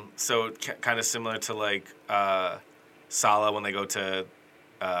 So kind of similar to like Sala when they go to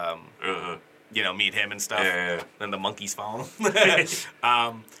meet him and stuff. Yeah. Then the monkeys follow him.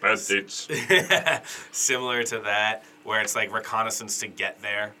 Bad dates. Similar to that, where it's like reconnaissance to get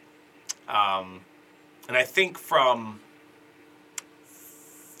there. And I think from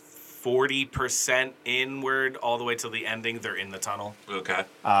 40% inward all the way till the ending, they're in the tunnel. Okay.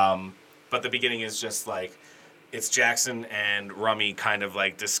 But the beginning is just like, it's Jackson and Rummy kind of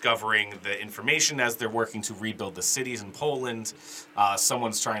like discovering the information as they're working to rebuild the cities in Poland.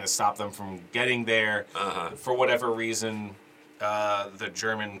 Someone's trying to stop them from getting there. For whatever reason, the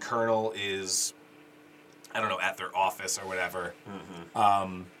German colonel is, I don't know, at their office or whatever.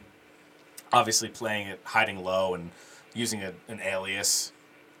 Obviously playing it, hiding low and using an alias.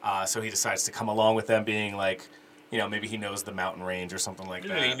 So he decides to come along with them, being like, maybe he knows the mountain range or something like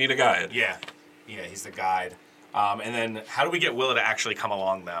that. You need a guide. Yeah, he's the guide. And then how do we get Willa to actually come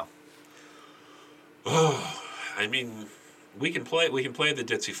along now? I mean, we can play the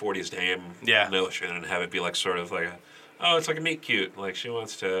Ditzy 40s dame notion and have it be like sort of like it's like a meet cute. Like she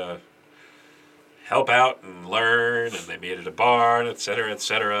wants to help out and learn, and they meet at a bar, et cetera,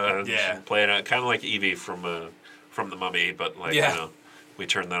 and play it kind of like Evie from the Mummy, but like we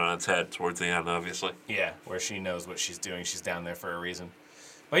turn that on its head towards the end, obviously. Yeah, where she knows what she's doing. She's down there for a reason.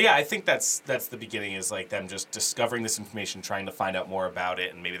 But yeah, I think that's the beginning, is like them just discovering this information, trying to find out more about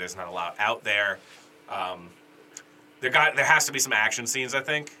it, and maybe there's not a lot out there. There has to be some action scenes, I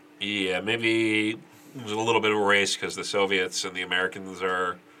think. Yeah, maybe there's a little bit of a race because the Soviets and the Americans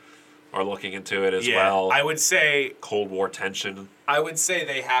are looking into it as well. I would say Cold War tension. I would say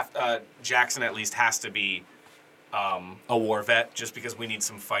they have Jackson at least has to be a war vet, just because we need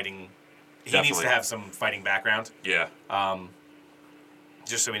some fighting. He Definitely. needs to have some fighting background. Yeah.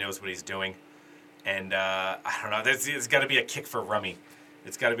 Just so he knows what he's doing. And I don't know, there's got to be a kick for Rummy.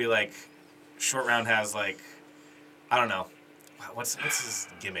 It's got to be like, Short Round has like, I don't know, what's his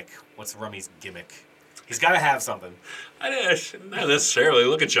gimmick? What's Rummy's gimmick? He's got to have something. Not necessarily.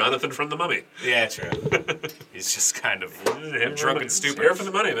 Look at Jonathan from the Mummy. Yeah, true. He's just kind of drunk and stupid. Here for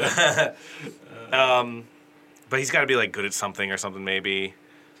the money, man. But he's got to be like good at something or something, maybe.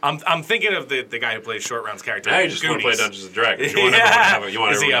 I'm thinking of the guy who plays Short Round's character. Now you just want to play Dungeons and Dragons. You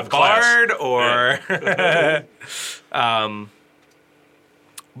want Is he a have class. bard or? Yeah.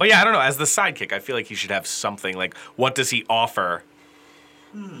 But yeah, I don't know. As the sidekick, I feel like he should have something. Like, what does he offer?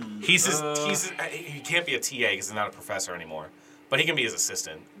 He can't be a TA because he's not a professor anymore. But he can be his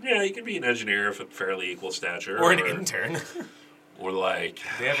assistant. Yeah, he could be an engineer of fairly equal stature. Or an intern. Or like...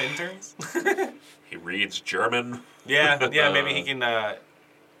 They have interns? He reads German. Yeah, maybe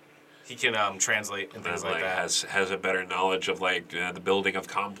he can translate and things like that. Has a better knowledge of like the building of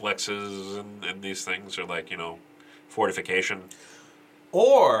complexes and these things, or like, fortification.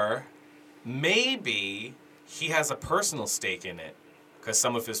 Or maybe he has a personal stake in it because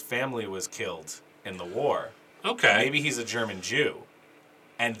some of his family was killed in the war. Okay. Maybe he's a German Jew.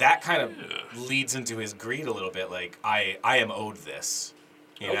 And that kind of leads into his greed a little bit, like, I am owed this.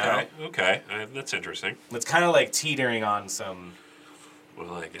 You know? Okay. That's interesting. It's kind of like teetering on some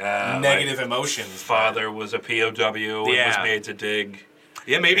negative emotions. Father was a POW and was made to dig.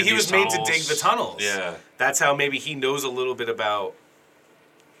 Yeah, maybe he was made to dig the tunnels. Yeah. That's how maybe he knows a little bit about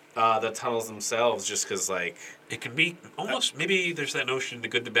the tunnels themselves, just because like It can be almost maybe there's that notion, the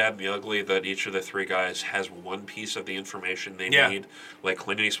good, the bad, and the ugly, that each of the three guys has one piece of the information they Yeah. need. Like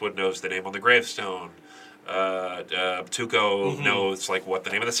Clint Eastwood knows the name on the gravestone. Tuco knows like what the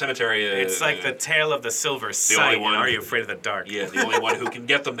name of the cemetery is. it's like the tale of the silver sight. only in one- Are You Afraid of the Dark? Yeah, the only one who can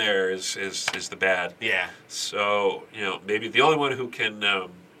get them there is the bad. Yeah. So maybe the only one who can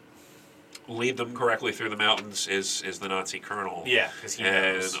lead them correctly through the mountains is the Nazi colonel. Yeah, because he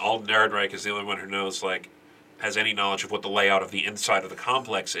And knows. Alden Ehrenreich is the only one who knows has any knowledge of what the layout of the inside of the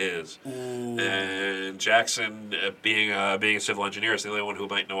complex is. Ooh. And Jackson, being a civil engineer, is the only one who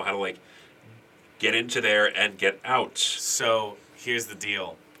might know how to get into there and get out. So here's the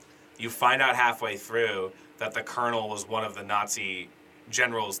deal. You find out halfway through that the colonel was one of the Nazi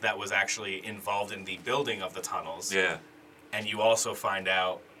generals that was actually involved in the building of the tunnels. Yeah. And you also find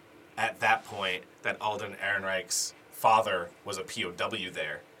out at that point that Alden Ehrenreich's father was a POW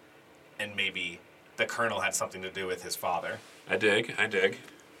there. And maybe the colonel had something to do with his father. I dig.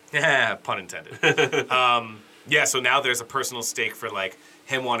 Yeah, pun intended. Yeah, so now there's a personal stake for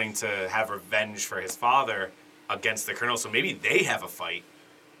him wanting to have revenge for his father against the colonel. So maybe they have a fight,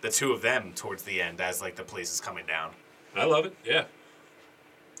 the two of them, towards the end as the place is coming down. I love it. Yeah.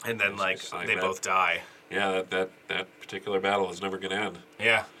 And then Just like they that. both die. Yeah, that particular battle is never going to end.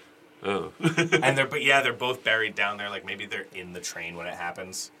 Yeah. Oh. And they're both buried down there. Maybe they're in the train when it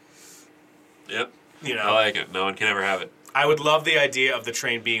happens. Yep. You know, I like it. No one can ever have it. I would love the idea of the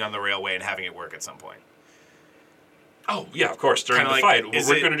train being on the railway and having it work at some point. Oh, yeah, of course. During Kinda the like, fight, is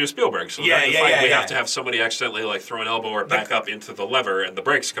we're it- going to do Spielberg. So Yeah, during the yeah, fight, yeah, we yeah. have to have somebody accidentally throw an elbow or back up into the lever, and the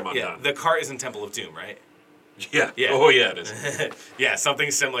brakes come Yeah, undone. the cart is in Temple of Doom, right? Yeah. Yeah. Oh, yeah, it is. Yeah,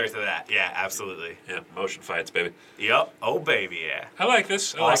 something similar to that. Yeah, absolutely. Yeah, motion fights, baby. Yup. Oh, baby, yeah. I like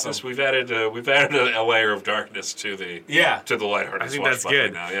this. I like Awesome. this. We've added a layer of darkness to the lighthearted I think that's swashbuckling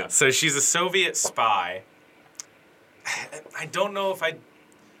good. now. Yeah. So she's a Soviet spy. I don't know if I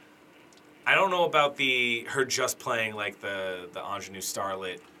don't know about her just playing the ingenue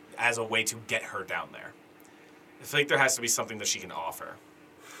starlet as a way to get her down there. I feel like there has to be something that she can offer.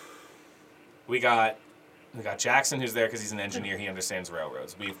 We got Jackson, who's there because he's an engineer. He understands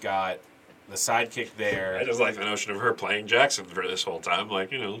railroads. We've got the sidekick there. I just like the notion of her playing Jackson for this whole time,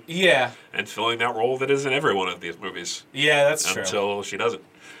 Yeah, and filling that role that is in every one of these movies yeah, that's true. until she doesn't.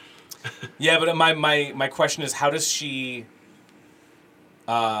 Yeah, but my question is, how does she?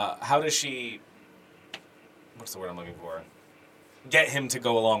 What's the word I'm looking for? Get him to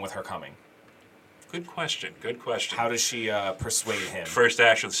go along with her coming. Good question. How does she persuade him? First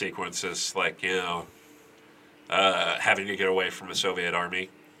action sequence is having to get away from a Soviet army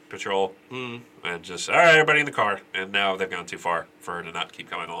patrol and just, all right, everybody in the car. And now they've gone too far for her to not keep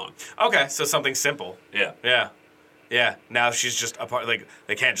coming along. Okay, so something simple. Yeah. Yeah. Now she's just a part.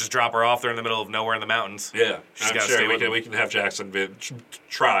 They can't just drop her off there in the middle of nowhere in the mountains. Yeah. She's I'm gotta sure stay we with can, them. we can have Jackson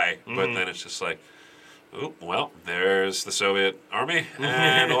try, but then it's just oh, well, there's the Soviet army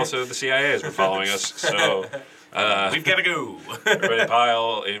and also the CIA has been following us. So We've got to go. everybody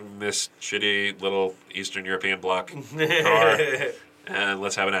pile in this shitty little Eastern European bloc car and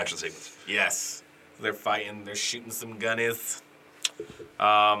let's have an action sequence. Yes, they're fighting. They're shooting some gunnies.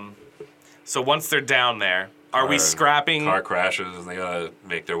 So once they're down there, are we scrapping? Car crashes and they gotta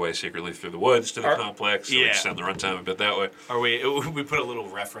make their way secretly through the woods to the complex. So we yeah. extend the runtime a bit that way. Are we put a little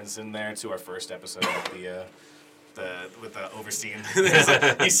reference in there to our first episode with the overseeing.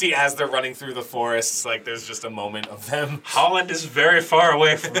 You see as they're running through the forests, there's just a moment of them. Holland is very far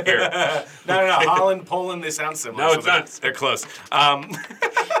away from here. No. Holland, Poland, they sound similar. No, it's not. They're close.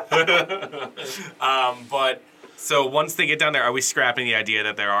 But so once they get down there, are we scrapping the idea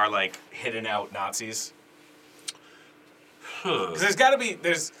that there are hidden out Nazis? Because there's got to be.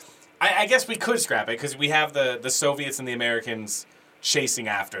 I guess we could scrap it because we have the Soviets and the Americans chasing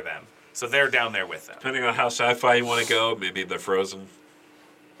after them, so they're down there with them. Depending on how sci-fi you want to go, maybe they're frozen.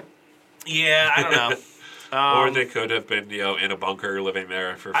 Yeah, I don't know. Or they could have been, in a bunker living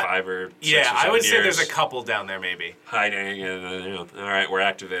there for 5 or 6 Yeah, or 7 I would say years, there's a couple down there maybe. hiding, and all right, we're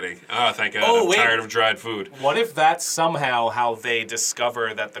activating. Oh, thank God! Oh, I'm wait. tired of dried food. What if that's somehow how they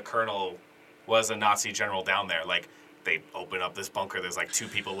discover that the colonel was a Nazi general down there? They open up this bunker. There's 2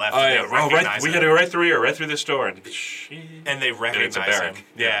 people left. Oh and yeah, they recognize we him. got to go right through here, right through this door, and And they recognize it's a him. barrack.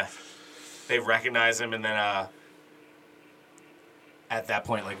 Yeah. They recognize him, and then at that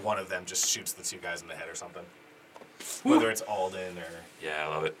point, one of them just shoots the 2 guys in the head or something. Whether it's Alden or... Yeah, I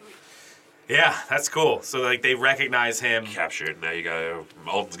love it. Yeah, that's cool. So, they recognize him. Captured. Now you got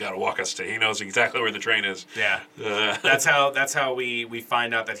Alden's got to walk us to. He knows exactly where the train is. Yeah. That's how we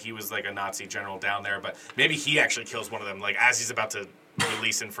find out that he was, a Nazi general down there. But maybe he actually kills one of them, as he's about to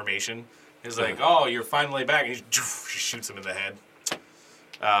release information. He's like, "Oh, you're finally back," and he shoots him in the head.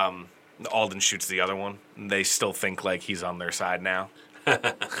 Alden shoots the other one. And they still think like he's on their side now.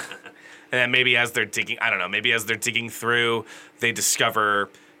 And then maybe as they're digging, I don't know, maybe as they're digging through, they discover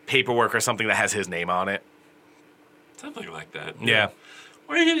paperwork or something that has his name on it. Something like that. Yeah.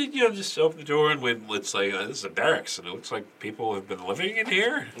 Or you just open the door and when it's like, this is a barracks and it looks like people have been living in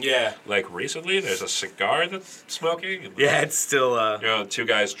here. Yeah. Like recently, there's a cigar that's smoking. And, Yeah, it's still... two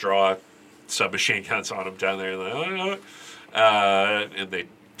guys draw submachine guns on them down there. Like, and they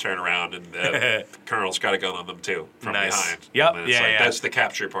turn around and the colonel's got a gun on them too from behind. Yep. And it's that's the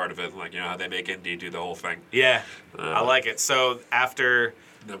capture part of it. Like, how they make Indy do the whole thing. Yeah. I like it. So after...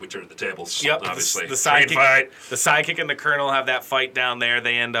 Then we turn the tables. Yep, Obviously. the sidekick and the colonel have that fight down there.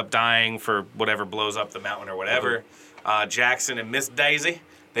 They end up dying for whatever blows up the mountain or whatever. Jackson and Miss Daisy,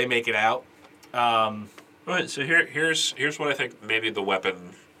 they make it out. All right, so here's what I think maybe the weapon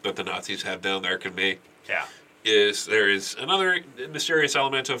that the Nazis have down there can be. Yeah. There is another mysterious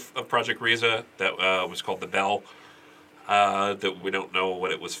element of Project Riza that was called the Bell, that we don't know what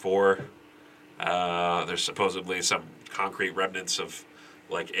it was for. There's supposedly some concrete remnants of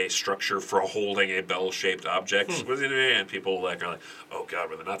like a structure for holding a bell-shaped object within it, and people are like, oh god,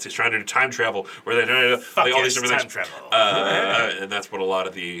 were the Nazis trying to do time travel? Were they trying to do all these different things? Travel. And that's what a lot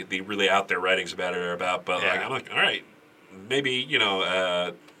of the really out there writings about it are about. But I'm like, all right, maybe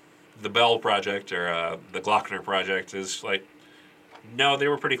the Bell Project or the Glockner Project is like, no, they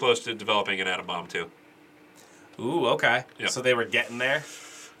were pretty close to developing an atom bomb too. Ooh, okay. Yep. So they were getting there.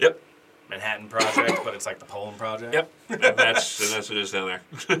 Yep. Manhattan Project, but it's like the Poland Project. Yep. And that's what it is down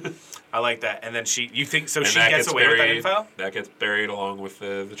there. I like that. And then she gets that away with that info? That gets buried along with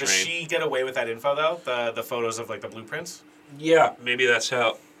the train. Does she get away with that info though? The photos of like the blueprints? Yeah, maybe that's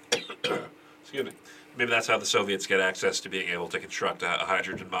how. Excuse me. Maybe that's how the Soviets get access to being able to construct a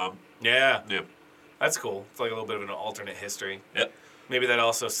hydrogen bomb. Yeah. Yeah. That's cool. It's like a little bit of an alternate history. Yep. Maybe that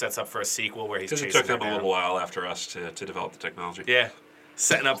also sets up for a sequel where he's chasing Because it took them her a down. little while after us to develop the technology. Yeah.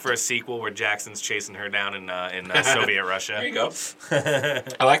 Setting up for a sequel where Jackson's chasing her down in Soviet Russia. There you go.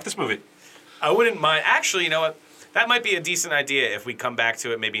 I like this movie. I wouldn't mind. Actually, you know what? That might be a decent idea if we come back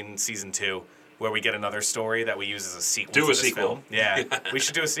to it maybe in season 2, where we get another story that we use as a sequel. Do to a this sequel. Film. Yeah, we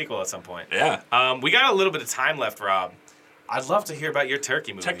should do a sequel at some point. Yeah. We got a little bit of time left, Rob. I'd love to hear about your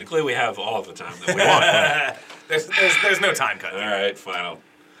turkey movie. Technically, we have all of the time that we want. There's no time cut. All right, fine.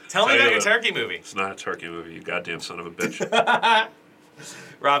 Tell me about your turkey movie. It's not a turkey movie, you goddamn son of a bitch.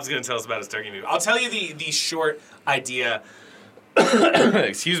 Rob's going to tell us about his turkey movie. I'll tell you the short idea.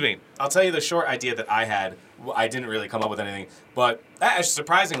 Excuse me. I'll tell you the short idea that I had. I didn't really come up with anything. But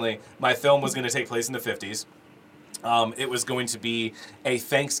surprisingly, my film was going to take place in the 50s. It was going to be a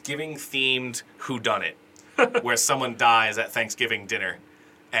Thanksgiving-themed whodunit, where someone dies at Thanksgiving dinner,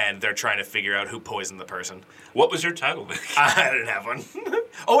 and they're trying to figure out who poisoned the person. What was your title, Nick? I didn't have one.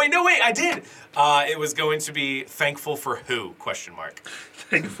 Oh, wait, no, I did. It was going to be Thankful for Who, ?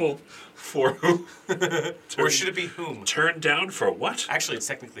 Thankful for who? Or should it be whom? Turned down for what? Actually, it's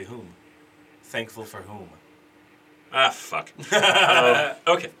technically whom. Thankful for whom? Ah, fuck.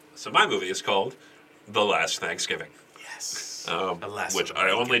 Okay, so my movie is called The Last Thanksgiving. Yes. Which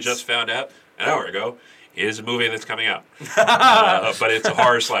I only just found out an hour ago is a movie that's coming out. But it's a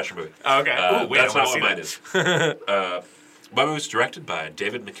horror slasher movie. Okay. That's not what mine is. My movie's directed by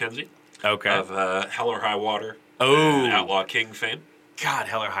David Mackenzie. Okay. Of Hell or High Water. Oh. And Outlaw King fame. God,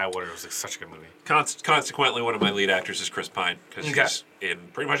 Hell or High Water was such a good movie. Consequently, one of my lead actors is Chris Pine because he's in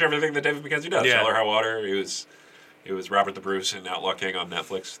pretty much everything that David Mackenzie does. Yeah. Hell or High Water. It was Robert the Bruce and Outlaw King on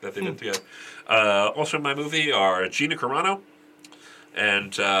Netflix that they did together. Also in my movie are Gina Carano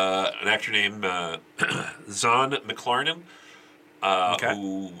and an actor named Zahn McClarnon,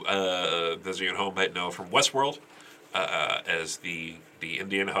 who those of you at home might know from Westworld as the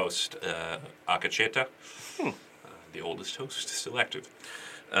Indian host Akacheta, the oldest host still active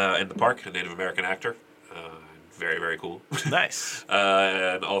in the park, a Native American actor. Very, very cool. Nice.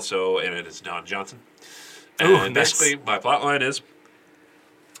 And also in it is Don Johnson. Ooh, And basically, my plot line is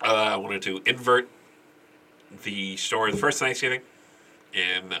I wanted to invert the story of the first Thanksgiving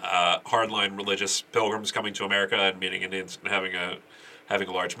in hardline religious pilgrims coming to America and meeting Indians and having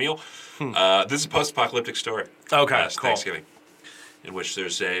a large meal. This is a post-apocalyptic story. Okay, Last cool. Thanksgiving, in which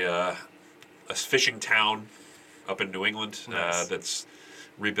there's a fishing town up in New England that's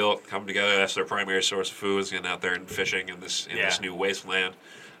rebuilt, come together. That's their primary source of food, is getting out there and fishing in this new wasteland,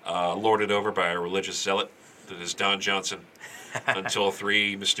 lorded over by a religious zealot that is Don Johnson, until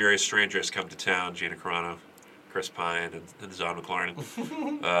 3 mysterious strangers come to town: Gina Carano, Chris Pine, and Zahn McClarnon,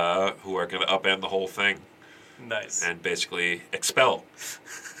 who are going to upend the whole thing. Nice. and basically expel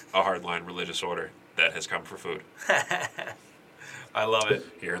a hardline religious order that has come for food I love it.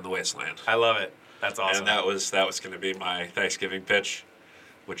 here in the wasteland. I love it. That's awesome. And that was going to be my Thanksgiving pitch,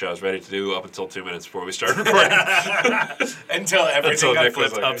 which I was ready to do up until 2 minutes before we started recording. Until everything got Nick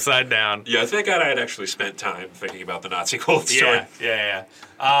was flipped like- upside down. Yeah, thank God I had actually spent time thinking about the Nazi cult story. Yeah.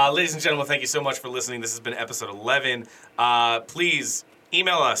 Ladies and gentlemen, thank you so much for listening. This has been episode 11. Please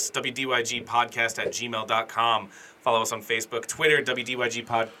email us, wdygpodcast@gmail.com. Follow us on Facebook, Twitter, WDYG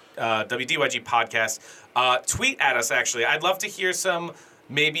Podcast. Tweet at us, actually. I'd love to hear some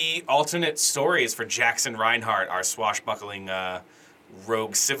maybe alternate stories for Jackson Reinhardt, our swashbuckling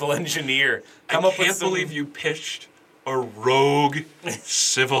rogue civil engineer. I can't believe you pitched a rogue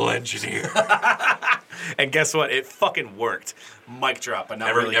civil engineer. And guess what? It fucking worked. Mic drop, but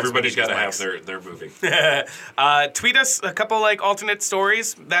not really. Everybody's got to have mics. their movie. Tweet us a couple like alternate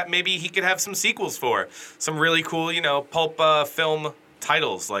stories that maybe he could have some sequels for. Some really cool, pulp film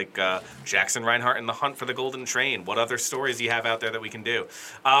titles like Jackson Reinhardt and the Hunt for the Golden Train. What other stories do you have out there that we can do?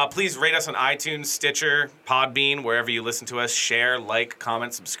 Please rate us on iTunes, Stitcher, Podbean, wherever you listen to us. Share, like,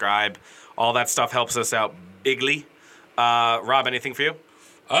 comment, subscribe. All that stuff helps us out bigly. Rob, anything for you?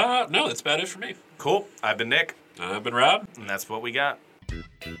 No, that's about it for me. Cool. I've been Nick, I've been Rob. and that's what we got.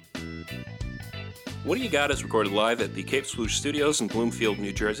 What Do You Got is recorded live at the Cape Swoosh Studios in Bloomfield,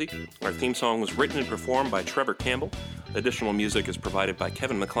 New Jersey. Our theme song was written and performed by Trevor Campbell. Additional music is provided by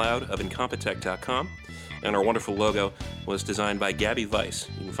Kevin MacLeod of Incompetech.com. And our wonderful logo was designed by Gabby Weiss.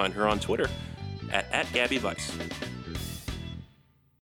 You can find her on Twitter at Gabby Weiss.